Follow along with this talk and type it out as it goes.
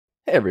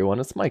Hey everyone,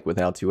 it's Mike with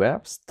How To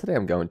Apps. Today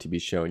I'm going to be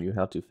showing you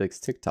how to fix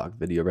TikTok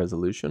video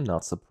resolution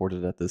not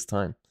supported at this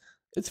time.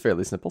 It's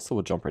fairly simple, so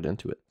we'll jump right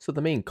into it. So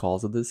the main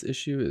cause of this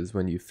issue is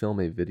when you film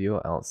a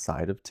video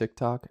outside of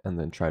TikTok and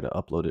then try to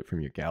upload it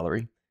from your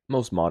gallery.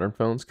 Most modern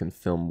phones can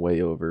film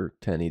way over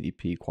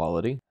 1080p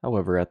quality.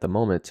 However, at the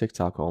moment,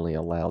 TikTok only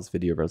allows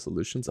video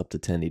resolutions up to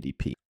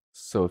 1080p.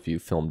 So if you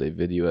filmed a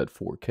video at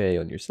 4K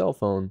on your cell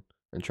phone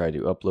and tried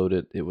to upload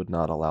it, it would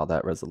not allow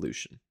that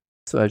resolution.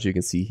 So as you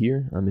can see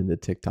here, I'm in the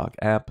TikTok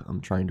app,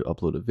 I'm trying to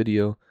upload a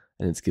video,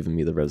 and it's giving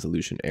me the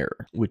resolution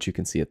error, which you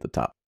can see at the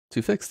top.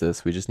 To fix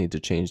this, we just need to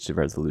change the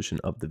resolution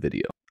of the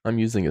video. I'm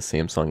using a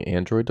Samsung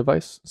Android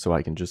device, so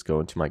I can just go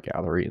into my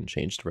gallery and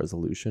change the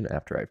resolution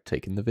after I've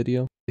taken the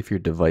video. If your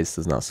device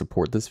does not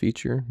support this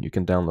feature, you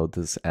can download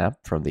this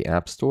app from the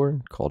App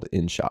Store called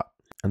InShot.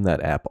 And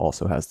that app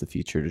also has the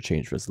feature to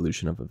change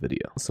resolution of a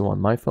video. So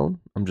on my phone,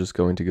 I'm just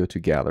going to go to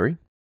Gallery.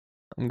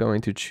 I'm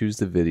going to choose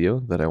the video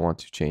that I want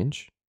to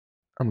change.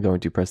 I'm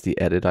going to press the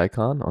edit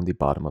icon on the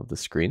bottom of the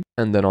screen,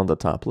 and then on the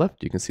top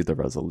left you can see the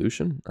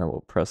resolution. I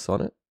will press on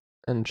it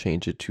and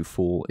change it to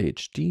full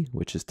HD,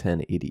 which is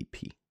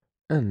 1080p.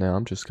 And now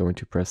I'm just going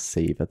to press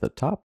save at the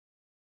top.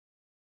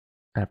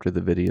 After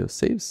the video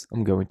saves,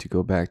 I'm going to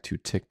go back to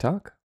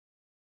TikTok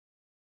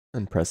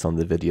and press on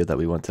the video that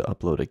we want to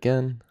upload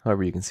again.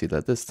 However, you can see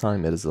that this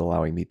time it is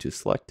allowing me to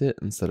select it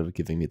instead of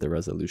giving me the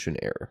resolution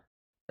error.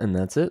 And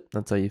that's it.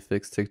 That's how you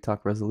fix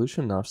TikTok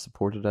resolution not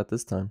supported at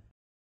this time.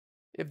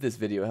 If this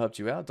video helped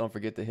you out, don't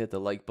forget to hit the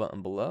like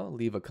button below,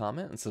 leave a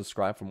comment, and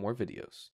subscribe for more videos.